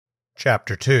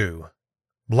Chapter 2.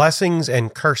 Blessings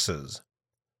and Curses.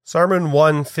 Sermon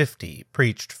 150,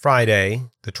 preached Friday,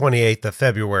 the 28th of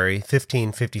February,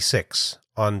 1556,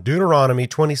 on Deuteronomy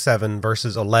 27,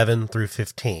 verses 11 through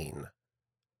 15.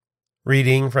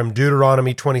 Reading from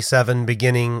Deuteronomy 27,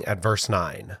 beginning at verse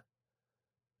 9.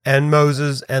 And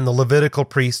Moses and the Levitical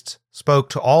priests spoke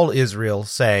to all Israel,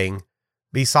 saying,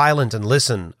 Be silent and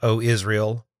listen, O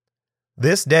Israel.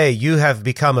 This day you have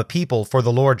become a people for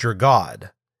the Lord your God.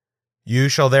 You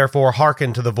shall therefore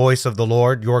hearken to the voice of the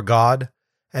Lord your God,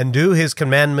 and do his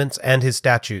commandments and his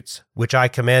statutes, which I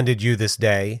commanded you this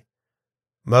day.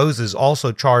 Moses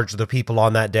also charged the people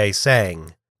on that day,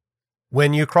 saying,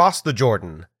 When you cross the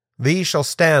Jordan, these shall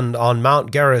stand on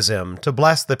Mount Gerizim to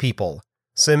bless the people,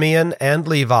 Simeon and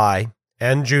Levi,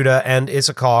 and Judah and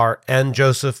Issachar, and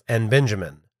Joseph and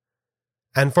Benjamin.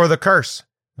 And for the curse,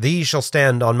 these shall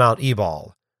stand on Mount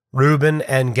Ebal, Reuben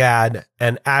and Gad,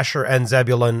 and Asher and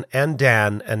Zebulun, and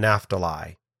Dan and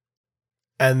Naphtali.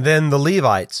 And then the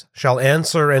Levites shall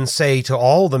answer and say to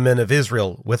all the men of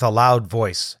Israel with a loud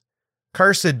voice,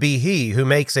 Cursed be he who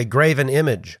makes a graven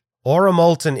image, or a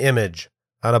molten image,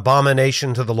 an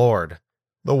abomination to the Lord,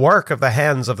 the work of the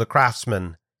hands of the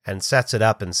craftsman, and sets it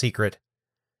up in secret.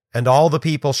 And all the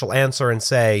people shall answer and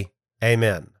say,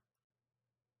 Amen.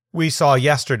 We saw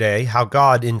yesterday how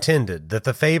God intended that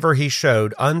the favor he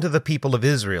showed unto the people of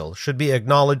Israel should be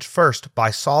acknowledged first by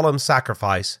solemn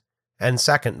sacrifice, and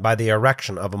second by the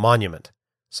erection of a monument,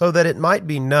 so that it might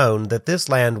be known that this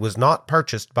land was not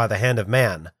purchased by the hand of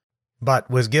man,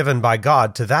 but was given by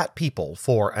God to that people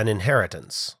for an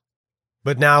inheritance.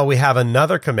 But now we have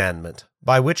another commandment,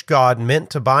 by which God meant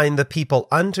to bind the people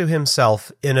unto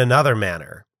himself in another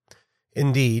manner.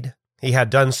 Indeed, he had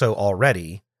done so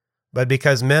already, but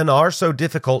because men are so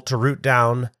difficult to root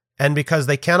down, and because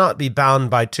they cannot be bound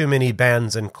by too many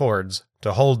bands and cords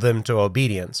to hold them to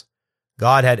obedience,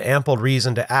 God had ample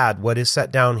reason to add what is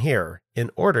set down here in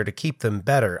order to keep them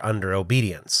better under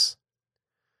obedience.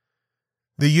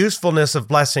 The usefulness of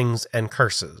blessings and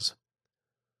curses.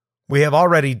 We have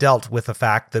already dealt with the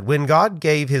fact that when God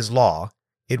gave his law,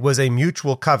 it was a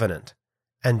mutual covenant,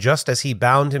 and just as he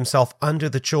bound himself unto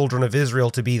the children of Israel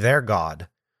to be their God,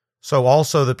 so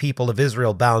also the people of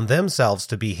Israel bound themselves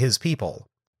to be his people.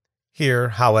 Here,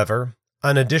 however,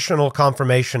 an additional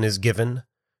confirmation is given,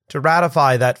 to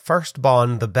ratify that first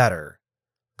bond the better.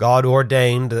 God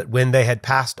ordained that when they had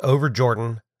passed over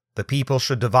Jordan, the people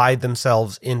should divide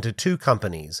themselves into 2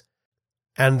 companies,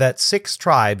 and that 6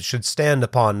 tribes should stand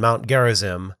upon Mount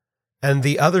Gerizim, and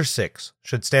the other 6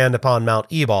 should stand upon Mount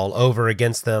Ebal over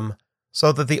against them,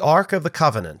 so that the ark of the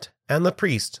covenant and the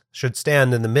priests should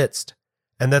stand in the midst,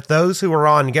 and that those who were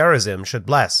on Gerizim should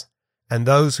bless, and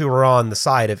those who were on the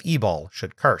side of Ebal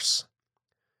should curse.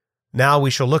 Now we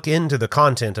shall look into the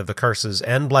content of the curses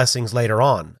and blessings later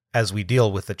on, as we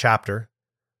deal with the chapter.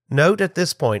 Note at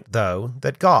this point, though,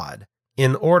 that God,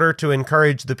 in order to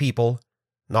encourage the people,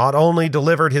 not only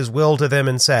delivered his will to them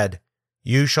and said,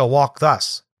 You shall walk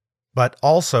thus, but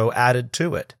also added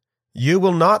to it, You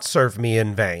will not serve me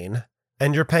in vain,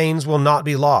 and your pains will not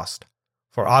be lost,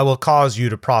 for I will cause you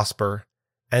to prosper,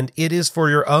 and it is for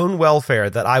your own welfare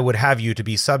that I would have you to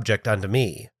be subject unto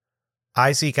me.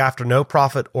 I seek after no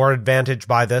profit or advantage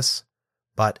by this,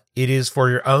 but it is for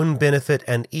your own benefit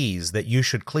and ease that you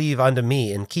should cleave unto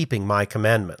me in keeping my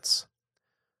commandments.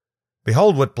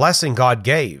 Behold what blessing God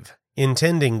gave,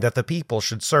 intending that the people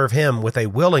should serve him with a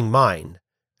willing mind,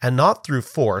 and not through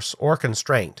force or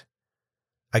constraint.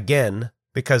 Again,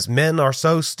 because men are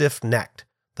so stiff-necked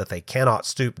that they cannot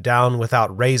stoop down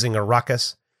without raising a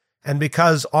ruckus, and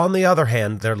because, on the other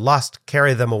hand, their lust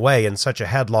carry them away in such a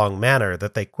headlong manner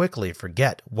that they quickly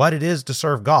forget what it is to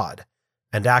serve God,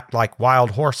 and act like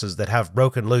wild horses that have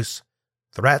broken loose,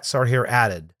 threats are here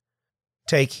added.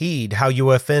 Take heed how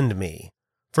you offend me,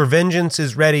 for vengeance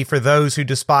is ready for those who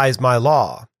despise my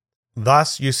law.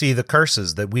 Thus you see the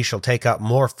curses that we shall take up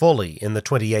more fully in the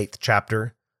 28th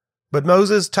chapter, but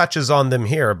Moses touches on them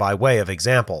here by way of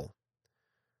example.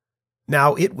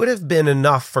 Now it would have been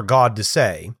enough for God to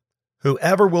say,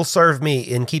 Whoever will serve me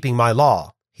in keeping my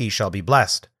law, he shall be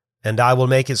blessed, and I will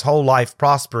make his whole life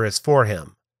prosperous for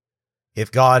him.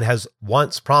 If God has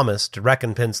once promised to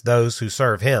recompense those who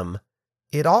serve him,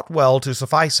 it ought well to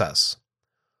suffice us.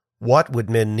 What would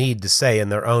men need to say in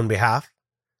their own behalf?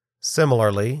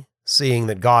 Similarly, seeing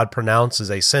that God pronounces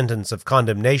a sentence of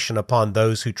condemnation upon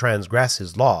those who transgress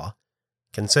his law,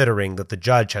 considering that the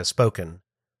judge has spoken,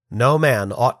 no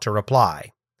man ought to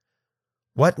reply.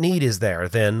 What need is there,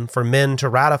 then, for men to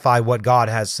ratify what God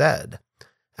has said,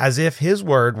 as if his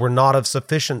word were not of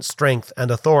sufficient strength and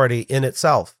authority in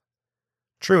itself?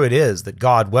 True it is that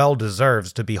God well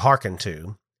deserves to be hearkened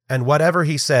to, and whatever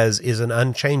he says is an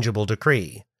unchangeable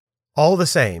decree. All the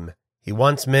same, he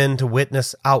wants men to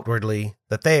witness outwardly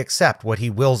that they accept what he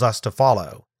wills us to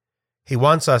follow. He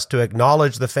wants us to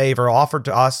acknowledge the favor offered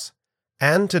to us,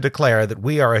 and to declare that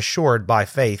we are assured by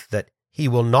faith that he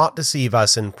will not deceive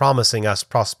us in promising us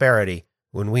prosperity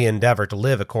when we endeavor to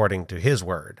live according to his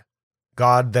word.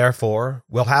 God, therefore,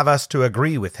 will have us to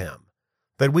agree with him,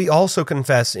 that we also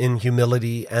confess in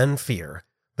humility and fear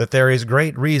that there is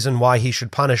great reason why he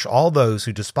should punish all those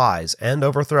who despise and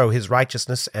overthrow his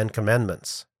righteousness and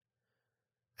commandments.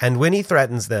 And when he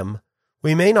threatens them,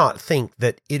 we may not think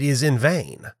that it is in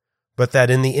vain, but that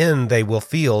in the end they will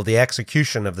feel the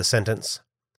execution of the sentence.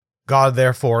 God,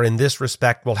 therefore, in this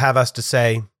respect will have us to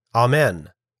say, Amen,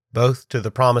 both to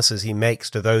the promises he makes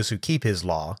to those who keep his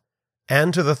law,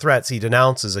 and to the threats he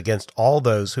denounces against all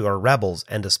those who are rebels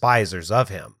and despisers of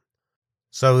him.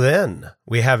 So then,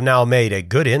 we have now made a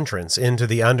good entrance into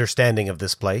the understanding of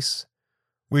this place.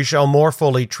 We shall more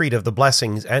fully treat of the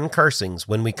blessings and cursings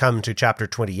when we come to chapter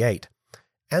 28,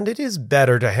 and it is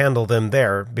better to handle them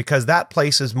there because that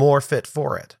place is more fit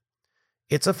for it.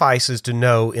 It suffices to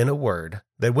know in a word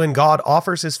that when God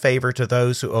offers his favor to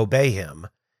those who obey him,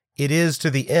 it is to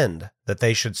the end that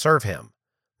they should serve him,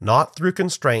 not through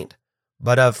constraint,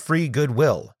 but of free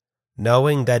goodwill,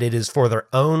 knowing that it is for their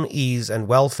own ease and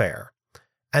welfare,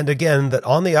 and again that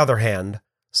on the other hand,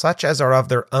 such as are of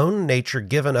their own nature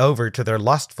given over to their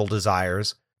lustful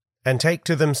desires, and take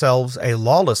to themselves a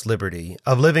lawless liberty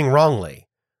of living wrongly,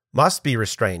 must be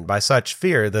restrained by such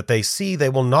fear that they see they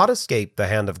will not escape the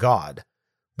hand of God,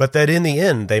 but that in the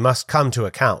end they must come to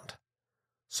account.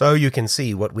 So you can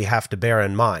see what we have to bear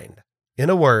in mind, in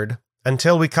a word,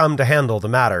 until we come to handle the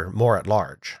matter more at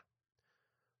large.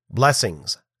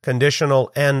 Blessings,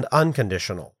 conditional and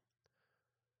unconditional.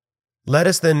 Let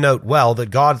us then note well that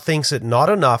God thinks it not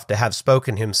enough to have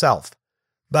spoken himself,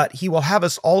 but he will have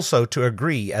us also to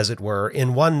agree, as it were,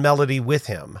 in one melody with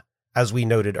him, as we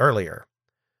noted earlier.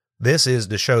 This is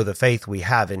to show the faith we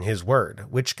have in his word,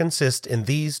 which consists in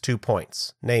these 2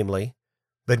 points, namely,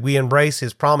 that we embrace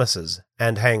his promises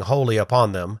and hang wholly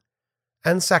upon them,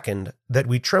 and second, that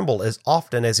we tremble as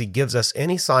often as he gives us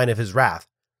any sign of his wrath,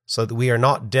 so that we are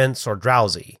not dense or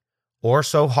drowsy, or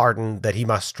so hardened that he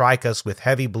must strike us with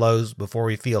heavy blows before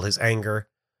we feel his anger,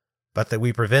 but that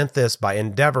we prevent this by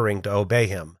endeavoring to obey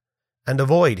him, and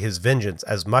avoid his vengeance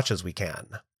as much as we can.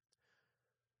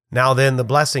 Now then, the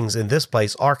blessings in this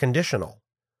place are conditional.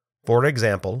 For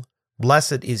example,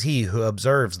 blessed is he who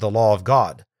observes the law of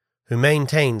God, who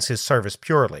maintains his service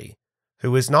purely,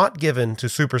 who is not given to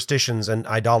superstitions and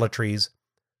idolatries,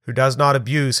 who does not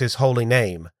abuse his holy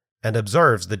name, and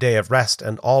observes the day of rest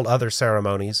and all other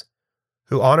ceremonies,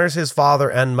 who honors his father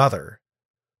and mother.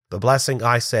 The blessing,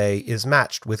 I say, is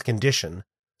matched with condition,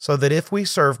 so that if we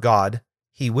serve God,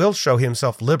 he will show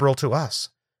himself liberal to us,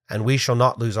 and we shall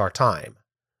not lose our time.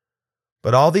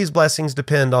 But all these blessings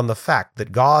depend on the fact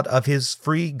that God of his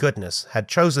free goodness had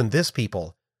chosen this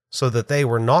people so that they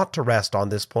were not to rest on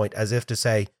this point as if to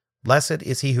say, Blessed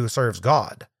is he who serves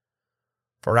God.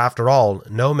 For after all,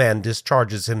 no man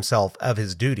discharges himself of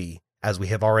his duty, as we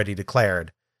have already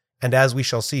declared, and as we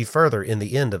shall see further in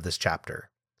the end of this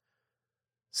chapter.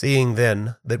 Seeing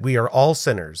then that we are all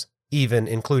sinners, even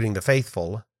including the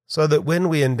faithful, so that when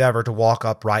we endeavor to walk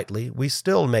uprightly we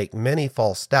still make many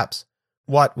false steps,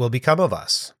 what will become of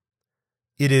us?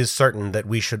 It is certain that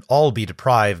we should all be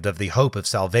deprived of the hope of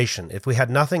salvation if we had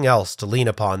nothing else to lean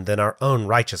upon than our own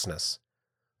righteousness.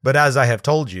 But as I have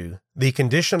told you, the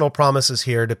conditional promises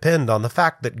here depend on the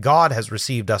fact that God has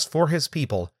received us for his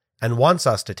people and wants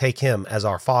us to take him as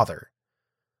our Father.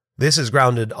 This is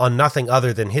grounded on nothing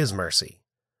other than his mercy.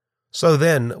 So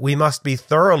then, we must be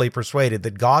thoroughly persuaded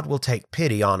that God will take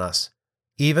pity on us,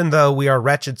 even though we are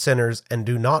wretched sinners and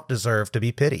do not deserve to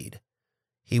be pitied.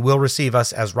 He will receive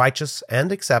us as righteous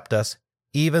and accept us,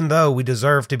 even though we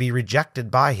deserve to be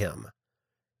rejected by him.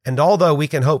 And although we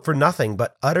can hope for nothing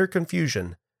but utter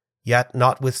confusion, yet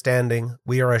notwithstanding,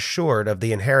 we are assured of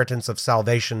the inheritance of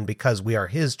salvation because we are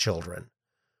his children.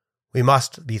 We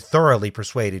must be thoroughly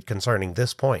persuaded concerning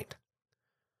this point.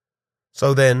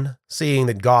 So then, seeing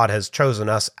that God has chosen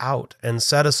us out and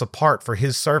set us apart for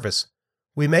his service,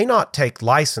 we may not take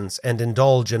license and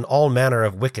indulge in all manner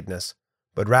of wickedness,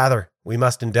 but rather we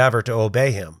must endeavor to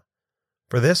obey him.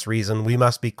 For this reason we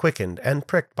must be quickened and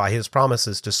pricked by his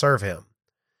promises to serve him.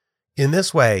 In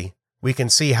this way, we can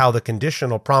see how the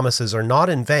conditional promises are not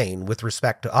in vain with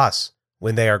respect to us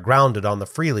when they are grounded on the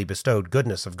freely bestowed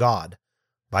goodness of God,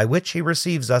 by which he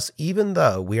receives us even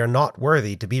though we are not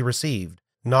worthy to be received,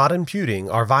 not imputing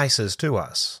our vices to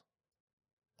us.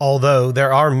 Although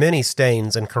there are many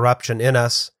stains and corruption in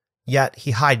us, yet he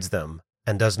hides them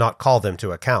and does not call them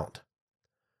to account.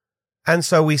 And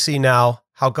so we see now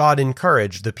how God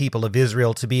encouraged the people of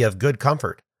Israel to be of good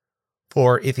comfort.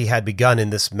 For if he had begun in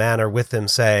this manner with them,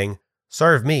 saying,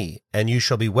 "Serve me, and you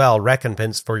shall be well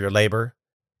recompensed for your labor,"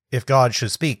 if God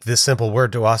should speak this simple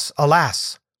word to us,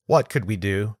 alas, what could we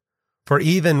do? For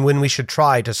even when we should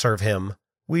try to serve him,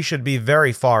 we should be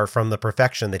very far from the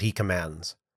perfection that he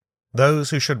commands. Those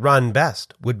who should run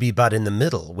best would be but in the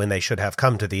middle when they should have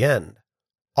come to the end.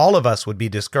 All of us would be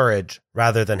discouraged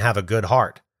rather than have a good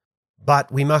heart.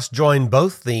 But we must join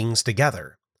both things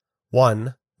together.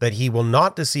 1, that he will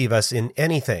not deceive us in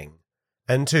anything,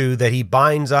 and 2, that he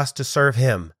binds us to serve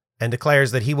him, and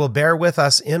declares that he will bear with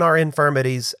us in our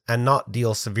infirmities and not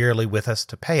deal severely with us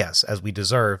to pay us as we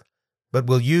deserve, but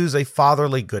will use a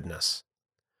fatherly goodness.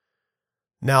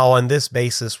 Now on this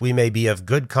basis we may be of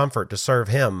good comfort to serve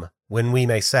him, when we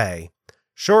may say,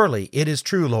 "Surely it is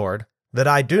true, Lord, that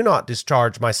I do not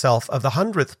discharge myself of the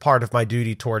 100th part of my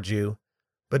duty towards you,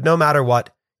 but no matter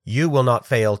what, you will not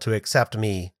fail to accept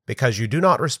me, because you do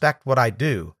not respect what I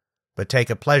do, but take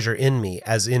a pleasure in me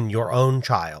as in your own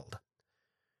child."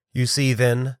 You see,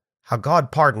 then, how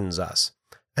God pardons us,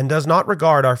 and does not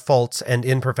regard our faults and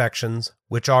imperfections,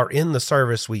 which are in the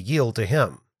service we yield to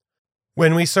him.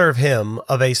 When we serve him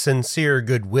of a sincere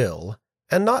good will,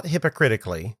 and not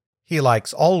hypocritically, he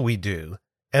likes all we do,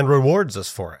 and rewards us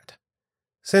for it.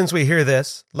 Since we hear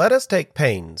this, let us take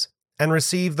pains, and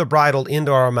receive the bridle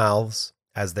into our mouths,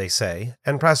 as they say,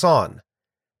 and press on.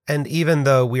 And even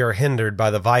though we are hindered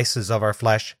by the vices of our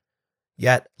flesh,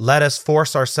 yet let us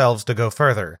force ourselves to go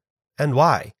further. And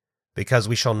why? Because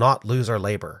we shall not lose our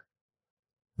labor.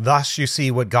 Thus you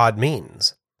see what God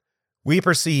means. We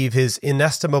perceive his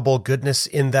inestimable goodness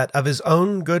in that of his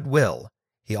own good will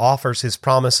he offers his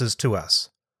promises to us.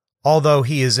 Although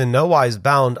he is in no wise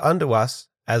bound unto us,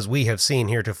 as we have seen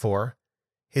heretofore,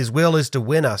 his will is to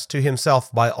win us to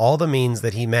himself by all the means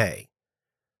that he may.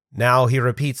 Now he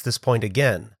repeats this point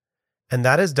again, and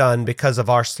that is done because of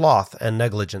our sloth and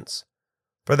negligence.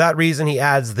 For that reason he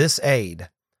adds this aid,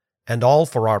 and all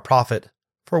for our profit,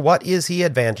 for what is he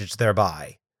advantaged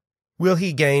thereby? Will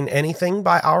he gain anything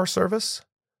by our service?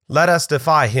 Let us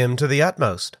defy him to the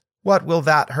utmost. What will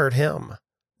that hurt him?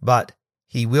 But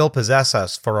he will possess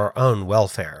us for our own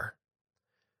welfare.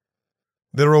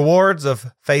 The rewards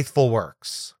of faithful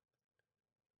works.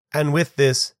 And with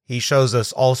this he shows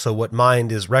us also what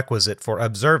mind is requisite for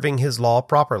observing his law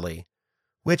properly,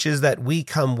 which is that we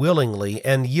come willingly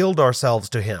and yield ourselves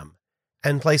to him,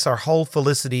 and place our whole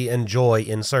felicity and joy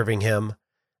in serving him,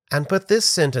 and put this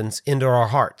sentence into our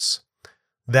hearts,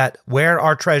 that where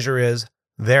our treasure is,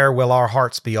 there will our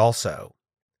hearts be also.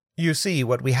 You see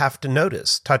what we have to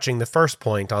notice touching the first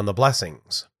point on the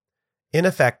blessings. In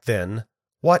effect, then,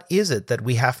 what is it that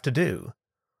we have to do?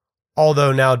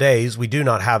 Although nowadays we do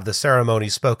not have the ceremony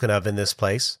spoken of in this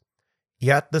place,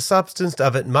 yet the substance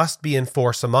of it must be in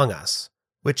force among us,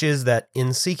 which is that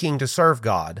in seeking to serve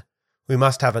God, we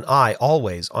must have an eye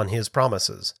always on his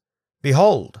promises.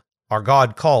 Behold, our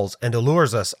God calls and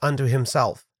allures us unto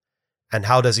himself. And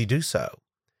how does he do so?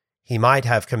 He might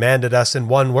have commanded us in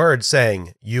one word,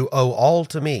 saying, "You owe all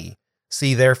to me.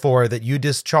 See therefore that you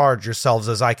discharge yourselves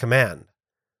as I command."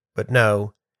 But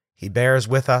no, he bears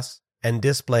with us and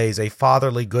displays a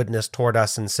fatherly goodness toward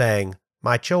us in saying,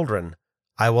 "My children,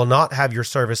 I will not have your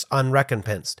service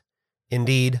unrecompensed.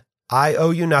 Indeed, I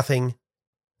owe you nothing,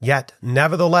 yet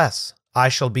nevertheless I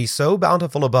shall be so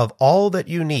bountiful above all that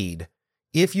you need,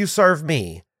 if you serve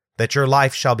me, that your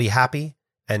life shall be happy,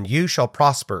 and you shall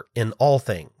prosper in all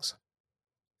things."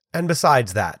 And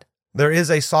besides that, there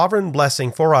is a sovereign blessing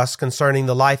for us concerning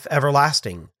the life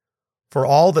everlasting. For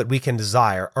all that we can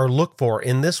desire or look for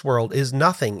in this world is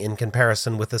nothing in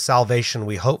comparison with the salvation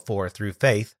we hope for through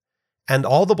faith, and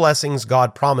all the blessings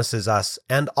God promises us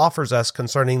and offers us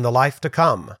concerning the life to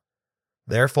come.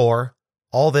 Therefore,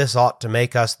 all this ought to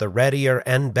make us the readier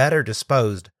and better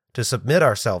disposed to submit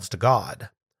ourselves to God.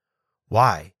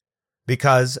 Why?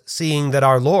 Because, seeing that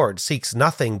our Lord seeks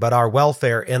nothing but our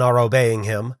welfare in our obeying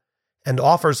him, and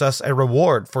offers us a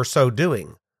reward for so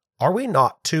doing, are we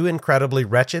not too incredibly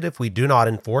wretched if we do not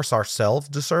enforce ourselves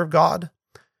to serve God?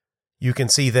 You can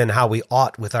see then how we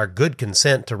ought with our good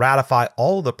consent to ratify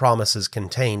all the promises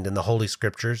contained in the Holy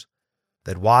Scriptures,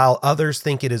 that while others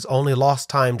think it is only lost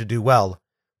time to do well,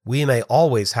 we may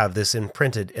always have this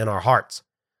imprinted in our hearts,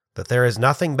 that there is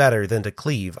nothing better than to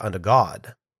cleave unto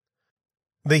God.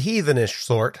 The heathenish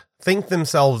sort think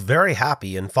themselves very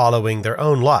happy in following their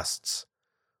own lusts.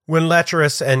 When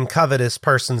lecherous and covetous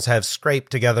persons have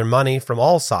scraped together money from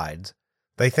all sides,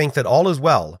 they think that all is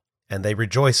well, and they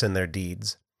rejoice in their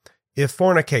deeds. If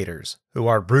fornicators, who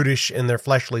are brutish in their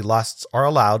fleshly lusts, are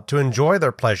allowed to enjoy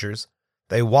their pleasures,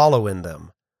 they wallow in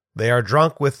them. They are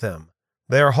drunk with them.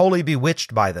 They are wholly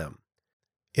bewitched by them.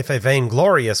 If a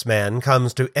vainglorious man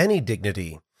comes to any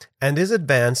dignity, and is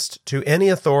advanced to any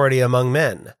authority among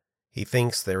men, he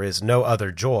thinks there is no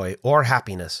other joy or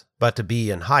happiness but to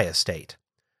be in high estate.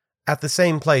 At the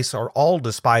same place are all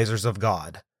despisers of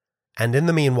God, and in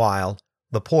the meanwhile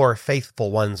the poor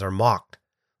faithful ones are mocked.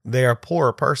 They are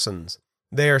poor persons.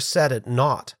 They are set at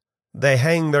naught. They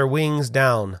hang their wings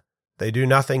down. They do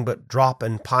nothing but drop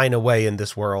and pine away in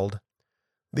this world.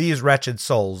 These wretched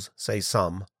souls, say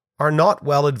some, are not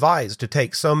well advised to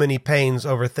take so many pains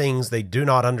over things they do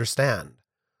not understand.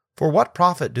 For what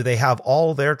profit do they have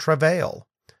all their travail?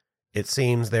 It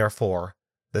seems, therefore,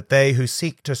 that they who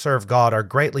seek to serve God are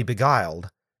greatly beguiled,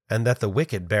 and that the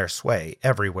wicked bear sway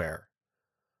everywhere.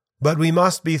 But we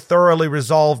must be thoroughly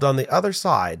resolved on the other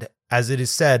side, as it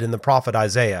is said in the prophet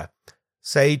Isaiah,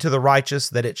 "Say to the righteous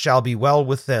that it shall be well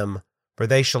with them, for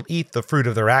they shall eat the fruit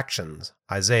of their actions."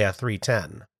 Isaiah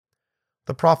 3:10.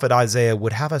 The prophet Isaiah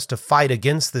would have us to fight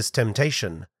against this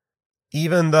temptation.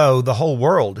 Even though the whole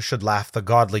world should laugh the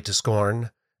godly to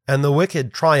scorn, and the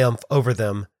wicked triumph over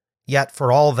them, yet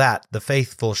for all that the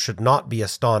faithful should not be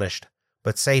astonished,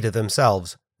 but say to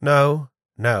themselves, "No,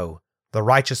 no, the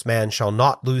righteous man shall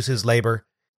not lose his labor.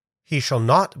 He shall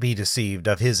not be deceived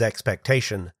of his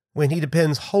expectation, when he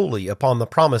depends wholly upon the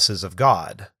promises of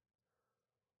God."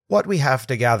 What we have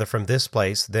to gather from this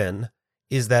place, then,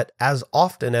 is that as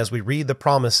often as we read the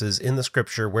promises in the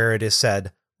Scripture where it is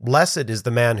said, "Blessed is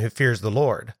the man who fears the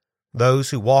Lord.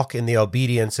 Those who walk in the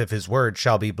obedience of his word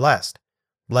shall be blessed.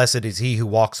 Blessed is he who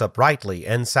walks uprightly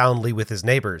and soundly with his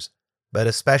neighbors, but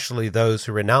especially those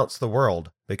who renounce the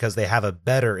world, because they have a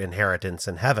better inheritance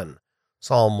in heaven."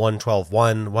 Psalm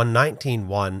 112:1,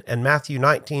 119:1, and Matthew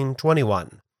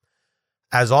 19:21.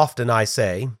 As often, I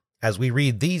say, as we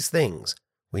read these things,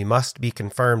 we must be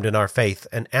confirmed in our faith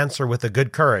and answer with a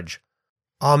good courage,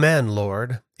 "Amen,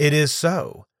 Lord, it is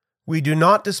so. We do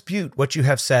not dispute what you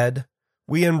have said.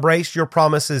 We embrace your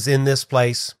promises in this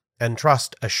place and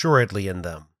trust assuredly in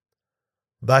them."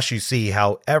 Thus you see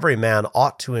how every man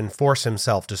ought to enforce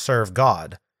himself to serve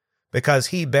God, because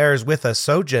he bears with us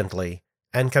so gently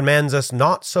and commands us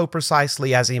not so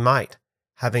precisely as he might,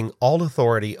 having all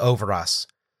authority over us,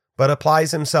 but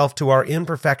applies himself to our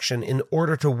imperfection in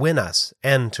order to win us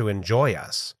and to enjoy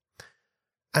us.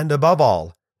 And above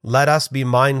all, let us be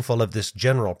mindful of this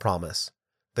general promise,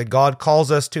 that God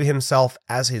calls us to himself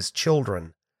as his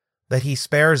children, that he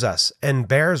spares us and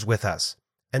bears with us,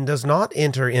 and does not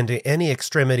enter into any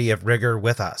extremity of rigor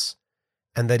with us,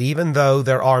 and that even though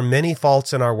there are many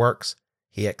faults in our works,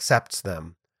 he accepts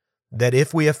them, that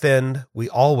if we offend, we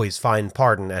always find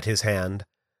pardon at his hand,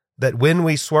 that when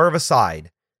we swerve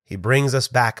aside, he brings us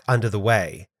back unto the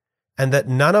way, and that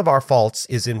none of our faults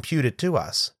is imputed to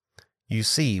us. You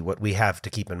see what we have to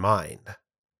keep in mind.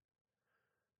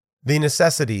 The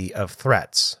necessity of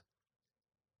threats.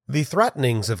 The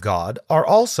threatenings of God are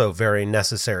also very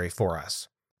necessary for us.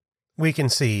 We can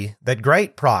see that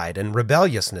great pride and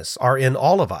rebelliousness are in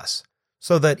all of us,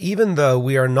 so that even though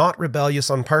we are not rebellious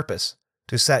on purpose,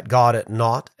 to set God at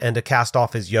naught and to cast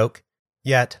off his yoke,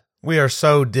 yet we are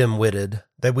so dim-witted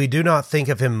that we do not think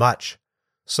of him much,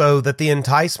 so that the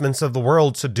enticements of the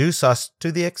world seduce us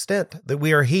to the extent that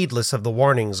we are heedless of the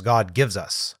warnings God gives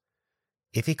us.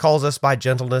 If he calls us by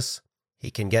gentleness, he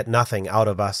can get nothing out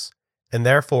of us, and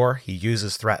therefore he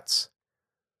uses threats.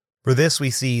 For this we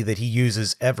see that he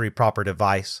uses every proper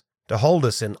device to hold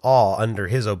us in awe under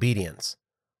his obedience.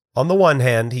 On the one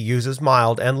hand, he uses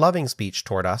mild and loving speech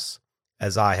toward us,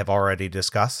 as I have already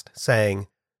discussed, saying,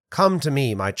 "Come to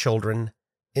me, my children.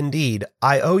 Indeed,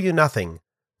 I owe you nothing,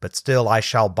 but still I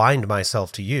shall bind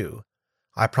myself to you.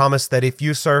 I promise that if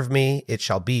you serve me, it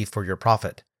shall be for your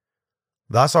profit."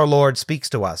 Thus our Lord speaks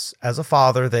to us as a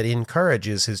father that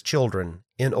encourages his children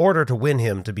in order to win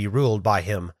him to be ruled by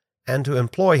him and to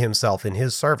employ himself in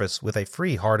his service with a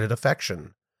free-hearted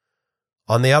affection.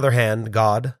 On the other hand,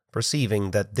 God,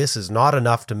 perceiving that this is not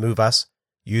enough to move us,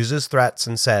 uses threats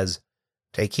and says,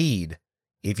 "Take heed.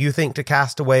 If you think to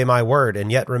cast away my word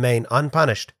and yet remain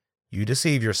unpunished, you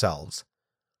deceive yourselves.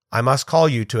 I must call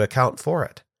you to account for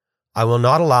it. I will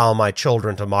not allow my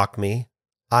children to mock me.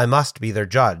 I must be their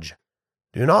judge.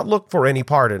 Do not look for any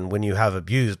pardon when you have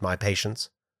abused my patience.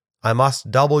 I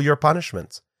must double your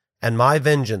punishments, and my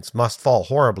vengeance must fall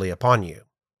horribly upon you."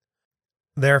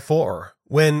 Therefore,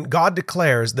 when God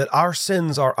declares that our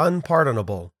sins are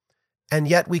unpardonable, and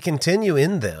yet we continue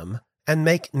in them, and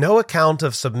make no account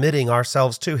of submitting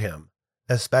ourselves to him,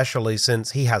 especially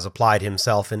since he has applied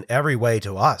himself in every way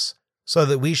to us, so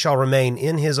that we shall remain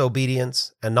in his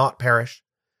obedience and not perish.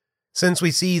 Since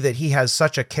we see that he has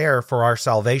such a care for our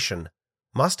salvation,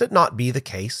 must it not be the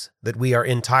case that we are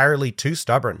entirely too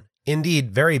stubborn,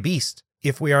 indeed very beasts,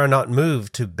 if we are not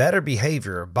moved to better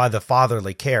behavior by the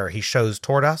fatherly care he shows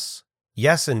toward us?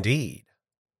 Yes, indeed.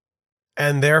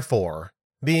 And therefore,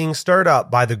 being stirred up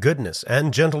by the goodness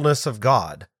and gentleness of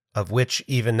God, of which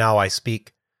even now I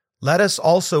speak, let us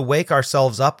also wake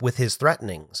ourselves up with his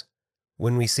threatenings.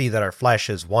 When we see that our flesh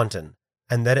is wanton,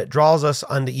 and that it draws us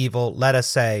unto evil, let us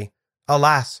say,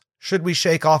 Alas, should we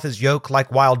shake off his yoke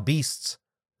like wild beasts?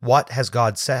 What has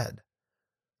God said?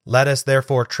 Let us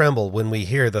therefore tremble when we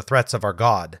hear the threats of our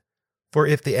God. For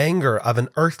if the anger of an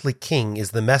earthly king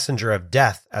is the messenger of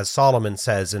death, as Solomon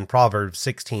says in Proverbs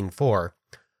 16:4,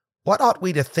 what ought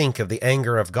we to think of the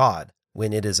anger of God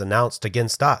when it is announced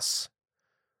against us?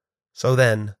 So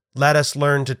then, let us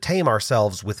learn to tame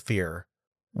ourselves with fear.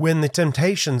 When the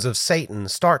temptations of Satan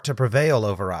start to prevail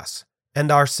over us, and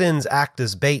our sins act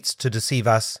as baits to deceive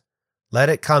us, let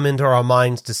it come into our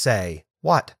minds to say,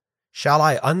 What? Shall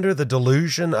I, under the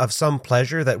delusion of some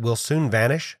pleasure that will soon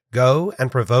vanish, go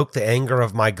and provoke the anger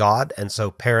of my God, and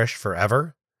so perish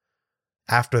forever?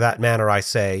 After that manner, I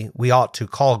say, we ought to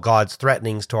call God's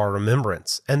threatenings to our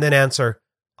remembrance, and then answer,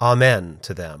 Amen,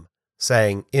 to them,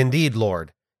 saying, Indeed,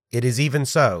 Lord, it is even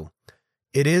so.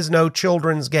 It is no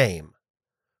children's game.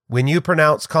 When you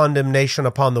pronounce condemnation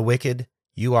upon the wicked,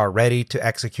 you are ready to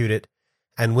execute it,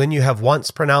 and when you have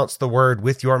once pronounced the word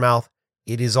with your mouth,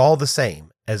 it is all the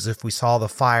same as if we saw the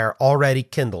fire already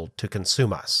kindled to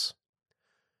consume us.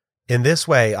 In this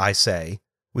way, I say,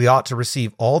 we ought to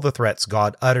receive all the threats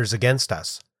God utters against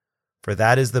us, for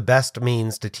that is the best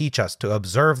means to teach us to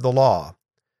observe the law.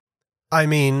 I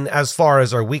mean, as far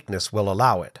as our weakness will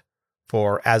allow it,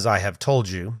 for, as I have told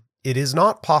you, it is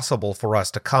not possible for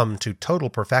us to come to total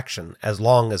perfection as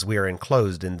long as we are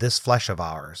enclosed in this flesh of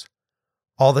ours.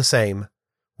 All the same,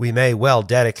 we may well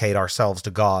dedicate ourselves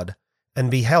to God, and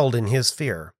be held in his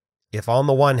fear, if on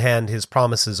the one hand his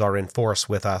promises are in force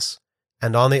with us,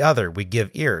 and on the other we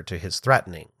give ear to his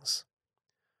threatenings.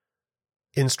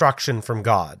 Instruction from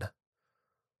God.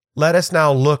 Let us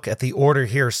now look at the order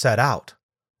here set out.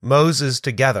 Moses,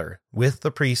 together with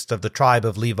the priest of the tribe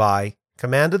of Levi,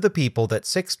 commanded the people that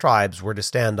 6 tribes were to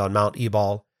stand on Mount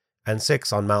Ebal, and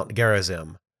 6 on Mount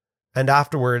Gerizim. And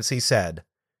afterwards he said,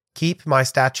 Keep my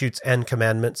statutes and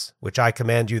commandments, which I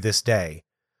command you this day,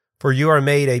 for you are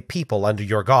made a people unto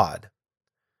your God.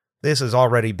 This has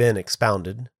already been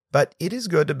expounded, but it is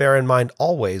good to bear in mind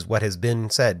always what has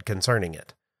been said concerning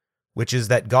it, which is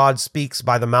that God speaks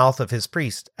by the mouth of his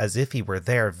priest as if he were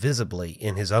there visibly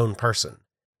in his own person.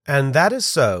 And that is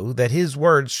so that his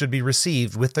words should be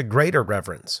received with the greater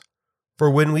reverence. For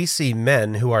when we see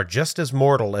men who are just as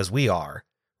mortal as we are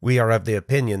of the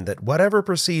opinion that whatever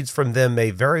proceeds from them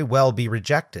may very well be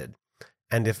rejected,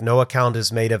 and if no account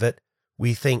is made of it,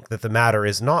 we think that the matter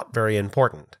is not very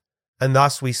important, and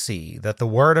thus we see that the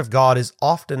word of God is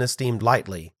often esteemed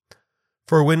lightly.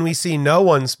 For when we see no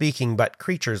one speaking but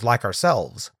creatures like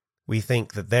ourselves, we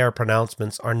think that their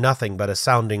pronouncements are nothing but a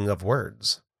sounding of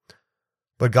words.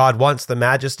 But God wants the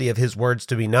majesty of his words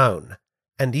to be known,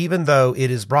 and even though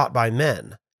it is brought by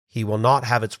men, he will not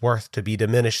have its worth to be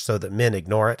diminished so that men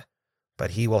ignore it,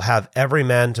 but he will have every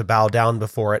man to bow down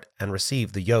before it and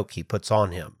receive the yoke he puts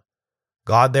on him.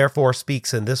 God therefore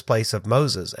speaks in this place of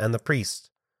Moses and the priests,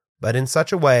 but in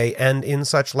such a way and in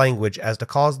such language as to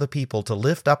cause the people to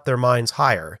lift up their minds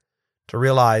higher, to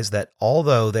realize that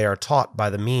although they are taught by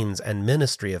the means and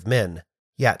ministry of men,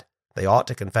 yet they ought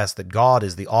to confess that God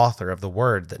is the author of the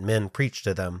word that men preach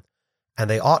to them, and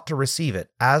they ought to receive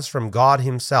it as from God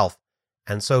himself,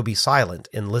 and so be silent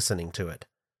in listening to it,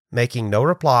 making no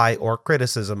reply or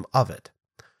criticism of it.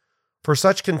 For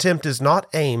such contempt is not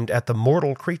aimed at the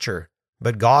mortal creature,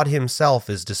 but God himself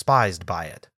is despised by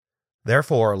it.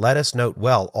 Therefore let us note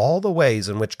well all the ways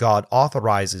in which God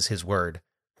authorizes his word,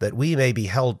 that we may be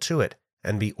held to it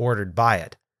and be ordered by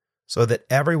it, so that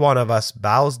every one of us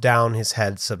bows down his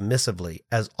head submissively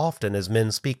as often as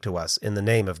men speak to us in the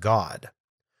name of God.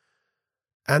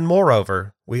 And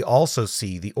moreover, we also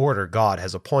see the order God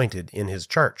has appointed in his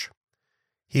church.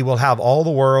 He will have all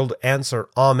the world answer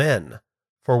Amen,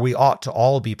 for we ought to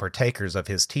all be partakers of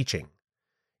his teaching.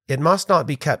 It must not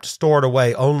be kept stored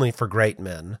away only for great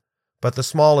men, but the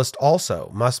smallest also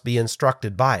must be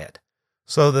instructed by it,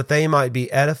 so that they might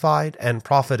be edified and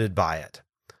profited by it.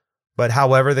 But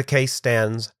however the case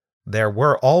stands, there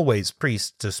were always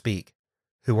priests to speak,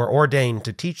 who were ordained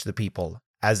to teach the people,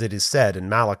 as it is said in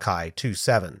Malachi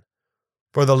 2:7.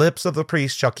 For the lips of the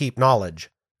priest shall keep knowledge,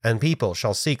 and people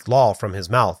shall seek law from his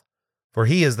mouth, for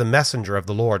he is the messenger of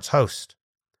the Lord's host.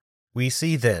 We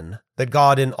see then that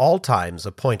God in all times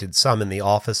appointed some in the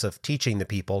office of teaching the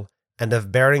people and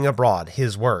of bearing abroad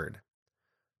his word.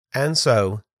 And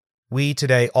so, we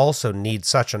today also need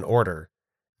such an order,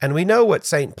 and we know what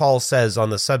St. Paul says on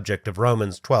the subject of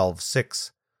Romans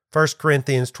 12:6, 1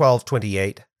 Corinthians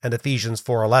 12:28, and Ephesians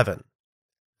 4:11.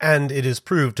 And it is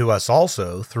proved to us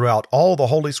also throughout all the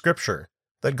Holy Scripture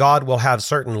that God will have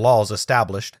certain laws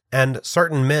established and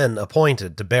certain men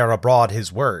appointed to bear abroad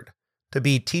his word, to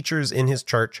be teachers in his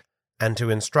church, and to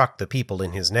instruct the people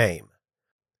in his name.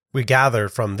 We gather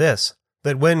from this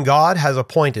that when God has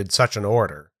appointed such an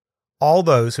order, all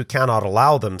those who cannot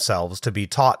allow themselves to be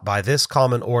taught by this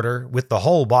common order with the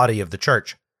whole body of the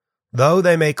church, though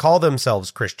they may call themselves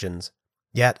Christians,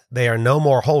 yet they are no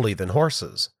more holy than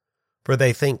horses, for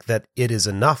they think that it is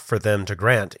enough for them to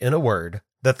grant in a word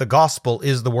that the gospel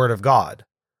is the word of God.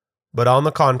 But on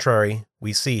the contrary,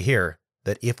 we see here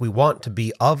that if we want to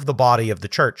be of the body of the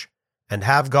church, and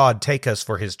have God take us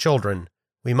for his children,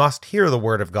 we must hear the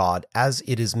word of God as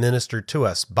it is ministered to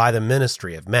us by the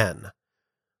ministry of men.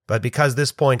 But because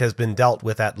this point has been dealt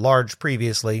with at large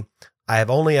previously, I have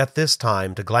only at this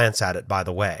time to glance at it by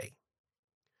the way.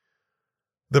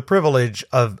 The privilege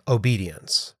of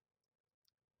obedience.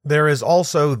 There is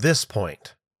also this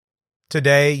point.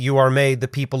 Today you are made the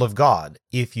people of God,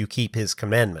 if you keep his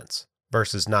commandments,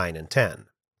 verses 9 and 10.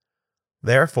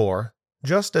 Therefore,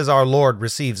 just as our Lord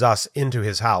receives us into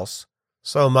his house,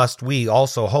 so must we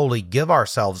also wholly give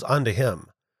ourselves unto him,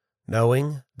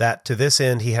 knowing that to this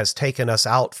end he has taken us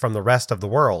out from the rest of the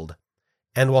world,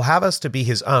 and will have us to be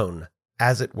his own,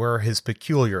 as it were his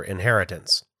peculiar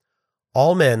inheritance.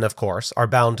 All men, of course, are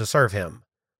bound to serve him,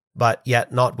 but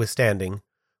yet notwithstanding,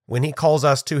 when he calls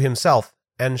us to himself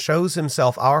and shows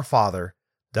himself our Father,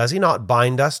 does he not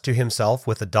bind us to himself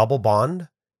with a double bond?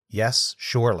 Yes,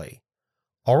 surely.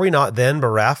 Are we not then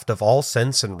bereft of all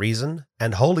sense and reason,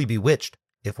 and wholly bewitched,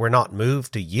 if we're not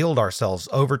moved to yield ourselves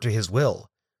over to his will,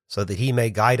 so that he may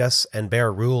guide us and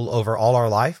bear rule over all our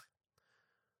life?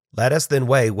 Let us then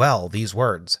weigh well these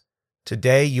words.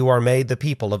 Today you are made the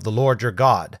people of the Lord your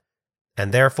God,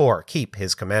 and therefore keep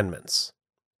his commandments.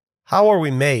 How are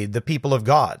we made the people of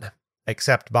God?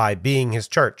 Except by being his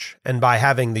church, and by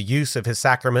having the use of his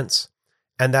sacraments,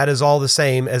 and that is all the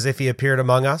same as if he appeared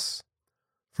among us?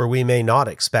 For we may not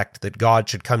expect that God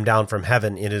should come down from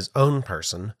heaven in his own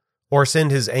person, or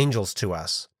send his angels to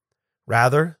us.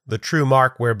 Rather, the true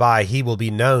mark whereby he will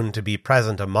be known to be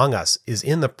present among us is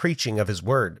in the preaching of his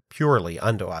word purely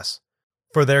unto us.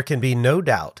 For there can be no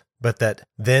doubt but that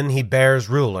then he bears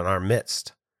rule in our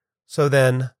midst. So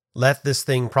then, let this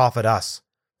thing profit us,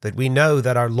 that we know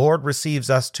that our Lord receives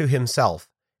us to himself,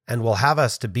 and will have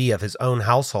us to be of his own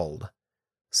household.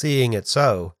 Seeing it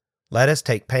so, let us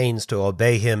take pains to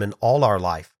obey him in all our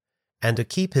life, and to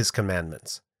keep his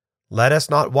commandments. Let us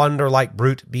not wander like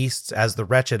brute beasts as the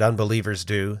wretched unbelievers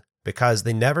do, because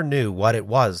they never knew what it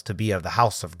was to be of the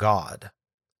house of God.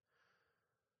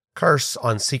 Curse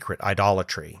on secret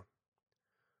idolatry.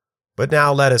 But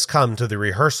now let us come to the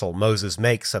rehearsal Moses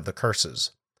makes of the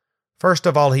curses. First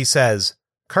of all he says,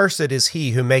 Cursed is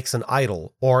he who makes an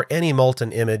idol, or any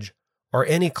molten image, or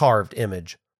any carved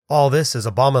image. All this is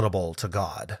abominable to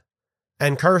God.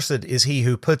 And cursed is he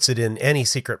who puts it in any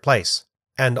secret place.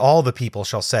 And all the people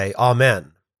shall say,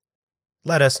 Amen.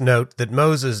 Let us note that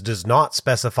Moses does not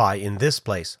specify in this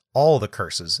place all the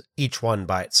curses, each one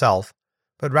by itself,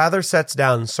 but rather sets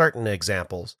down certain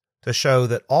examples to show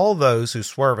that all those who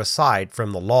swerve aside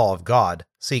from the law of God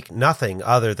seek nothing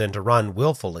other than to run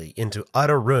willfully into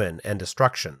utter ruin and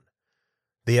destruction.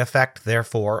 The effect,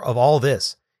 therefore, of all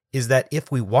this is that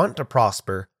if we want to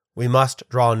prosper, we must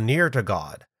draw near to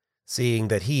God, seeing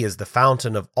that he is the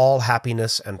fountain of all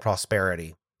happiness and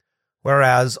prosperity.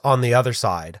 Whereas, on the other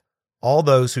side, all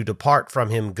those who depart from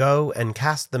him go and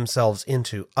cast themselves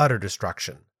into utter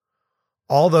destruction.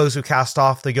 All those who cast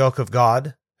off the yoke of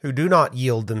God, who do not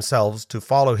yield themselves to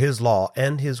follow his law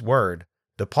and his word,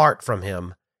 depart from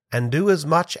him, and do as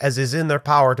much as is in their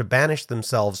power to banish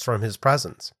themselves from his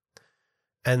presence.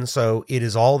 And so it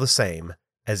is all the same,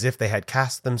 as if they had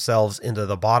cast themselves into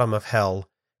the bottom of hell,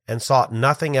 and sought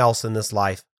nothing else in this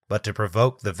life but to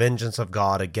provoke the vengeance of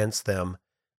God against them,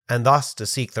 and thus to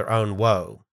seek their own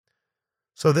woe.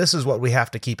 So this is what we have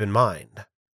to keep in mind.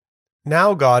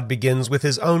 Now God begins with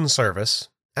his own service,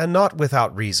 and not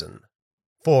without reason.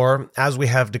 For, as we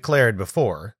have declared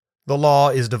before, the law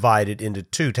is divided into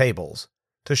two tables,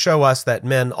 to show us that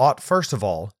men ought first of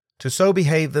all to so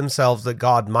behave themselves that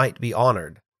God might be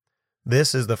honored.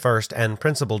 This is the first and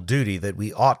principal duty that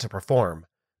we ought to perform,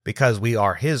 because we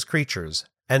are his creatures,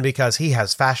 and because he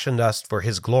has fashioned us for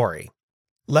his glory.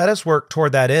 Let us work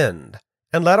toward that end,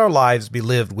 and let our lives be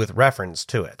lived with reference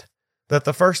to it, that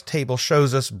the first table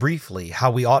shows us briefly how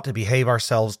we ought to behave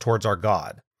ourselves towards our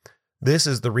God. This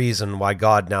is the reason why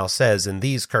God now says in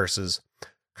these curses,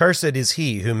 "Cursed is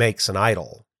he who makes an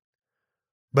idol."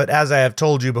 But as I have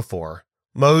told you before,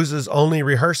 Moses only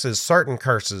rehearses certain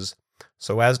curses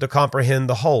so as to comprehend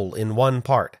the whole in one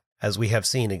part, as we have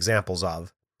seen examples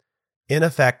of. In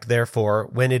effect, therefore,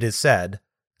 when it is said,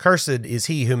 "Cursed is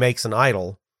he who makes an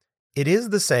idol," it is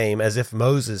the same as if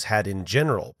Moses had in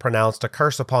general pronounced a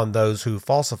curse upon those who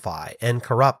falsify and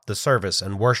corrupt the service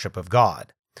and worship of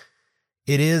God.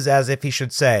 It is as if he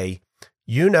should say,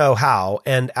 "You know how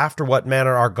and after what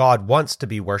manner our God wants to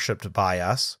be worshipped by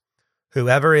us.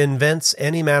 Whoever invents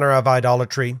any manner of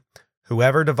idolatry,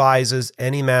 whoever devises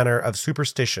any manner of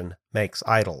superstition, makes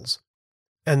idols."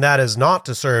 And that is not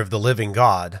to serve the living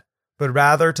God, but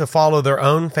rather to follow their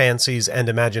own fancies and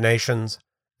imaginations,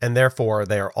 and therefore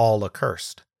they are all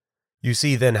accursed. You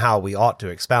see then how we ought to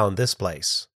expound this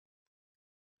place.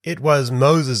 It was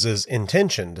Moses'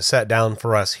 intention to set down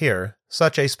for us here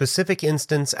such a specific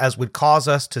instance as would cause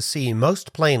us to see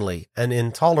most plainly an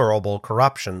intolerable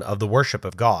corruption of the worship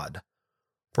of God.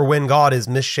 For when God is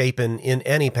misshapen in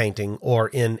any painting, or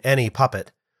in any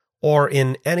puppet, or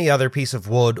in any other piece of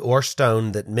wood or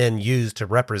stone that men use to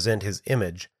represent his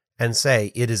image, and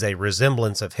say it is a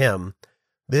resemblance of him,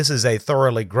 this is a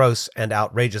thoroughly gross and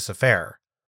outrageous affair.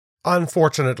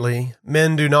 Unfortunately,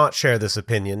 men do not share this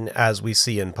opinion, as we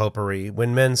see in popery,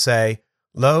 when men say,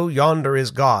 "Lo, yonder is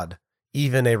God,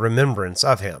 even a remembrance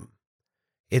of him."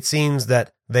 It seems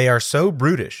that they are so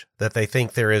brutish that they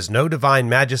think there is no divine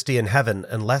majesty in heaven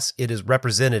unless it is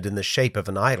represented in the shape of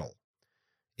an idol.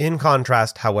 In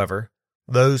contrast, however,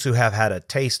 those who have had a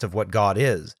taste of what God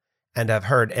is, and have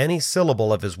heard any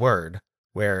syllable of his word,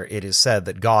 where it is said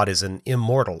that God is an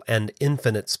immortal and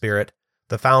infinite spirit,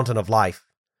 the fountain of life,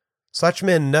 such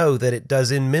men know that it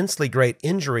does immensely great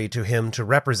injury to him to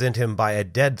represent him by a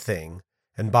dead thing,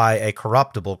 and by a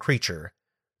corruptible creature,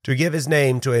 to give his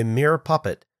name to a mere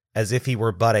puppet, as if he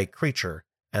were but a creature,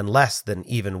 and less than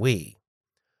even we.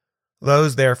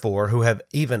 Those, therefore, who have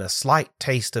even a slight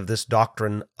taste of this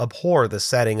doctrine abhor the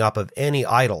setting up of any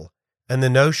idol, and the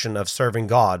notion of serving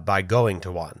God by going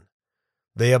to one.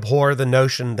 They abhor the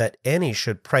notion that any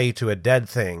should pray to a dead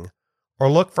thing,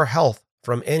 or look for health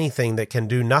from anything that can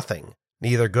do nothing,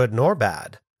 neither good nor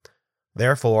bad.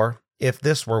 Therefore, if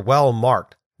this were well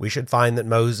marked, we should find that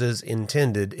Moses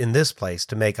intended in this place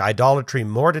to make idolatry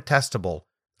more detestable,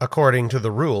 according to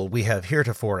the rule we have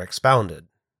heretofore expounded.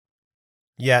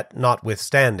 Yet,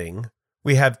 notwithstanding,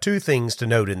 we have two things to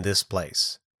note in this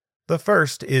place. The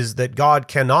first is that God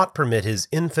cannot permit his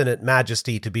infinite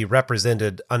majesty to be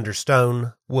represented under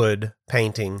stone, wood,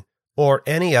 painting, or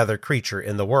any other creature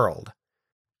in the world.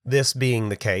 This being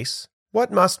the case,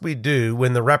 what must we do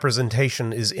when the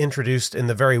representation is introduced in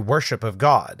the very worship of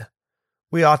God?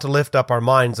 We ought to lift up our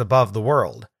minds above the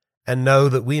world, and know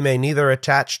that we may neither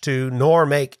attach to nor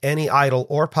make any idol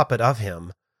or puppet of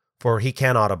him, for he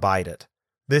cannot abide it.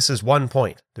 This is one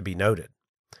point to be noted.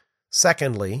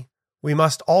 Secondly, we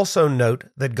must also note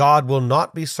that God will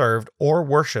not be served or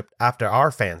worshipped after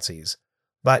our fancies,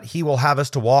 but he will have us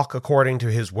to walk according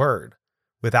to his word,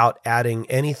 without adding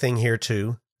anything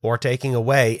hereto, or taking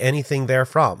away anything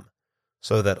therefrom,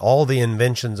 so that all the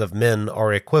inventions of men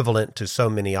are equivalent to so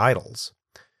many idols.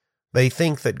 They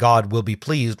think that God will be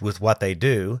pleased with what they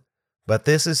do, but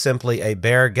this is simply a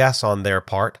bare guess on their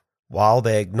part, while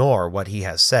they ignore what he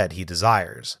has said he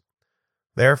desires.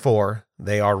 Therefore,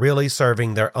 they are really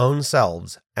serving their own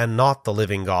selves, and not the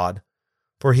living God,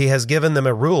 for he has given them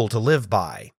a rule to live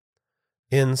by.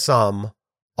 In sum,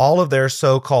 all of their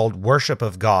so-called worship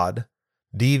of God,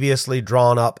 deviously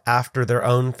drawn up after their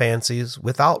own fancies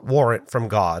without warrant from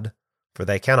God, for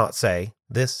they cannot say,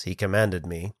 "This he commanded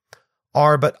me,"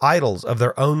 are but idols of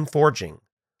their own forging.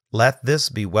 Let this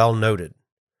be well noted.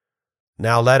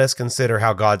 Now let us consider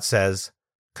how God says,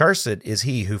 "Cursed is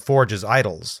he who forges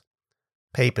idols."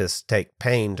 Papists take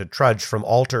pain to trudge from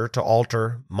altar to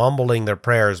altar, mumbling their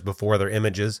prayers before their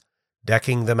images,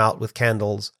 decking them out with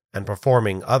candles, and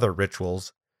performing other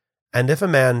rituals. And if a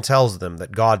man tells them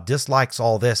that God dislikes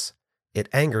all this, it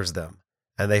angers them,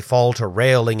 and they fall to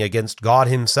railing against God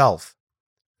himself.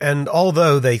 And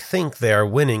although they think they are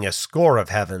winning a score of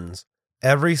heavens,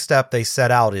 every step they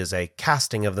set out is a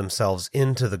casting of themselves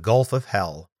into the gulf of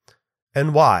hell.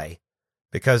 And why?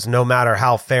 Because no matter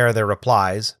how fair their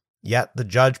replies, yet the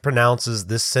judge pronounces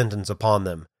this sentence upon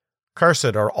them: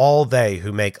 "Cursed are all they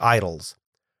who make idols.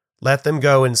 Let them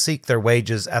go and seek their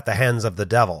wages at the hands of the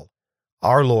devil.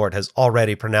 our Lord has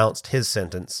already pronounced his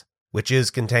sentence, which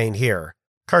is contained here,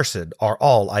 "Cursed are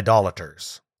all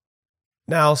idolaters."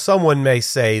 Now someone may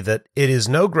say that it is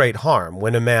no great harm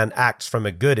when a man acts from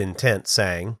a good intent,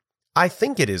 saying, "I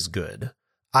think it is good.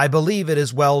 I believe it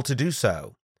is well to do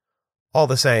so." All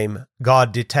the same,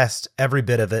 God detests every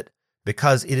bit of it,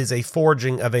 because it is a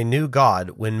forging of a new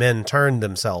God when men turn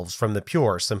themselves from the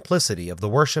pure simplicity of the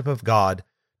worship of God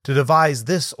to devise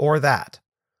this or that.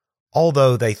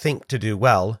 Although they think to do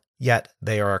well, yet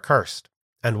they are accursed.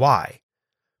 And why?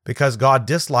 Because God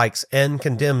dislikes and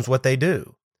condemns what they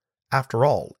do. After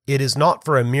all, it is not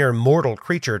for a mere mortal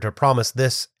creature to promise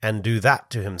this and do that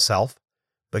to himself,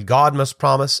 but God must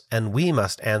promise and we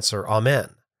must answer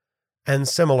Amen. And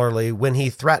similarly, when he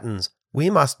threatens, we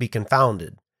must be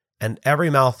confounded, and every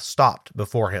mouth stopped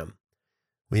before him.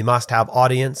 We must have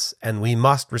audience, and we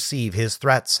must receive his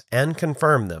threats and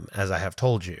confirm them, as I have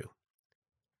told you.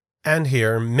 And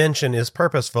here mention is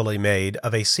purposefully made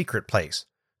of a secret place,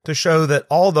 to show that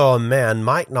although a man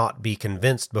might not be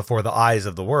convinced before the eyes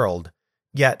of the world,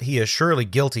 yet he is surely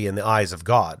guilty in the eyes of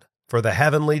God, for the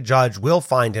heavenly judge will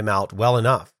find him out well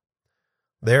enough.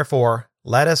 Therefore,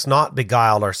 let us not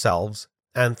beguile ourselves,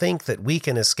 and think that we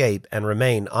can escape and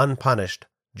remain unpunished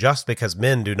just because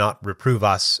men do not reprove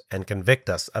us and convict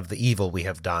us of the evil we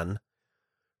have done.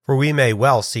 For we may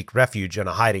well seek refuge in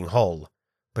a hiding hole,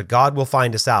 but God will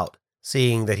find us out,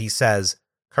 seeing that he says,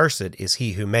 "Cursed is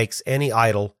he who makes any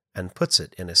idol and puts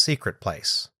it in a secret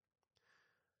place."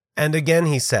 And again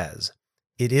he says,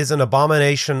 "It is an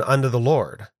abomination unto the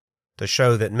Lord," to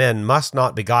show that men must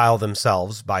not beguile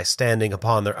themselves by standing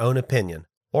upon their own opinion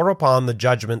or upon the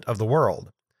judgment of the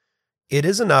world. It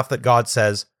is enough that God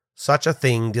says, "Such a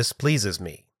thing displeases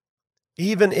me."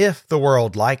 Even if the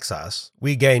world likes us,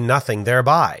 we gain nothing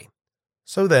thereby.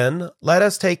 So then, let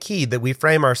us take heed that we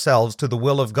frame ourselves to the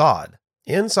will of God,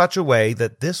 in such a way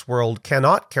that this world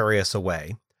cannot carry us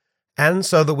away, and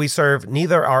so that we serve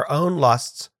neither our own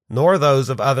lusts nor those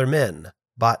of other men,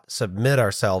 but submit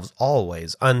ourselves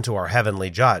always unto our heavenly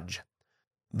Judge.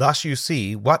 Thus you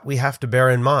see what we have to bear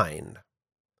in mind.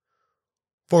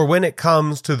 For when it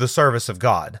comes to the service of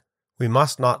God, we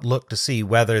must not look to see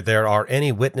whether there are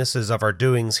any witnesses of our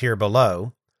doings here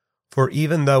below, for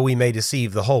even though we may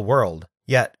deceive the whole world,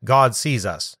 yet God sees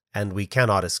us, and we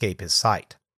cannot escape his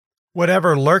sight.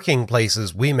 Whatever lurking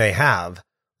places we may have,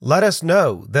 let us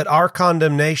know that our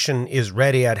condemnation is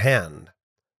ready at hand.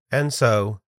 And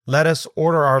so, let us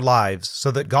order our lives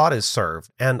so that God is served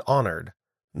and honored,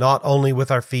 not only with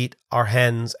our feet, our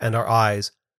hands, and our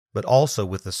eyes, but also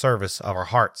with the service of our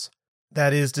hearts,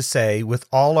 that is to say, with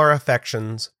all our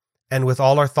affections, and with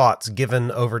all our thoughts given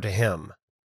over to him.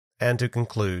 And to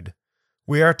conclude,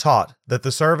 we are taught that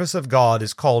the service of God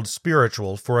is called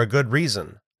spiritual for a good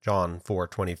reason, John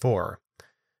 4:24.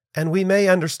 And we may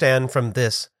understand from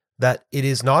this that it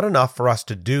is not enough for us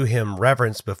to do him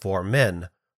reverence before men,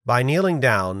 by kneeling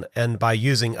down and by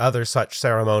using other such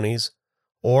ceremonies,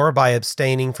 or by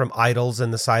abstaining from idols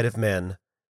in the sight of men,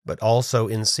 but also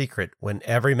in secret when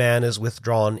every man is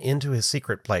withdrawn into his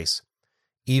secret place.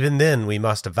 Even then we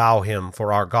must vow him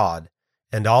for our God,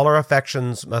 and all our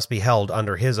affections must be held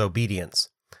under his obedience.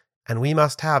 And we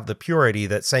must have the purity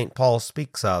that St. Paul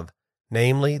speaks of,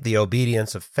 namely the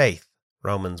obedience of faith,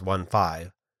 Romans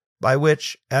 1:5, by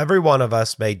which every one of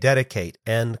us may dedicate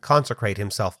and consecrate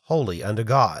himself wholly unto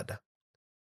God.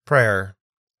 Prayer.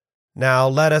 Now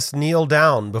let us kneel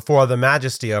down before the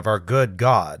majesty of our good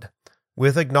God,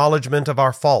 with acknowledgment of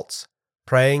our faults,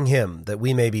 praying him that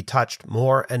we may be touched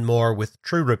more and more with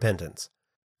true repentance,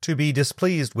 to be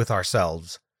displeased with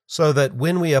ourselves, so that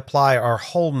when we apply our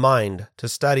whole mind to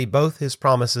study both his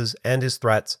promises and his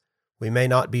threats, we may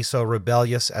not be so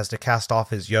rebellious as to cast off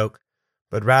his yoke,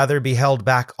 but rather be held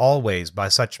back always by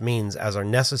such means as are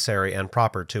necessary and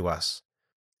proper to us.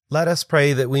 Let us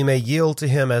pray that we may yield to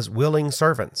him as willing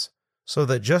servants, so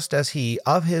that just as he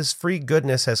of his free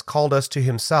goodness has called us to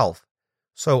himself,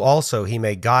 so also he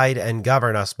may guide and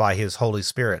govern us by his Holy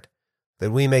Spirit,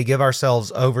 that we may give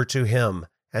ourselves over to him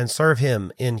and serve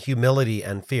him in humility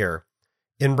and fear,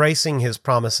 embracing his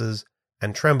promises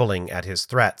and trembling at his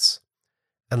threats.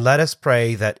 And let us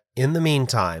pray that in the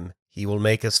meantime he will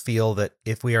make us feel that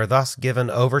if we are thus given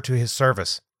over to his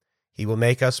service, he will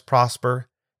make us prosper,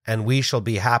 and we shall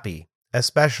be happy,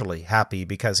 especially happy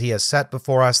because he has set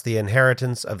before us the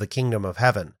inheritance of the kingdom of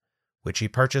heaven, which he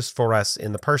purchased for us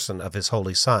in the person of his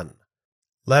Holy Son.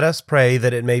 Let us pray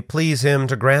that it may please him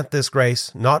to grant this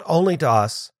grace not only to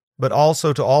us, but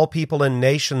also to all people and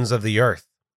nations of the earth,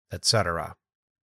 etc.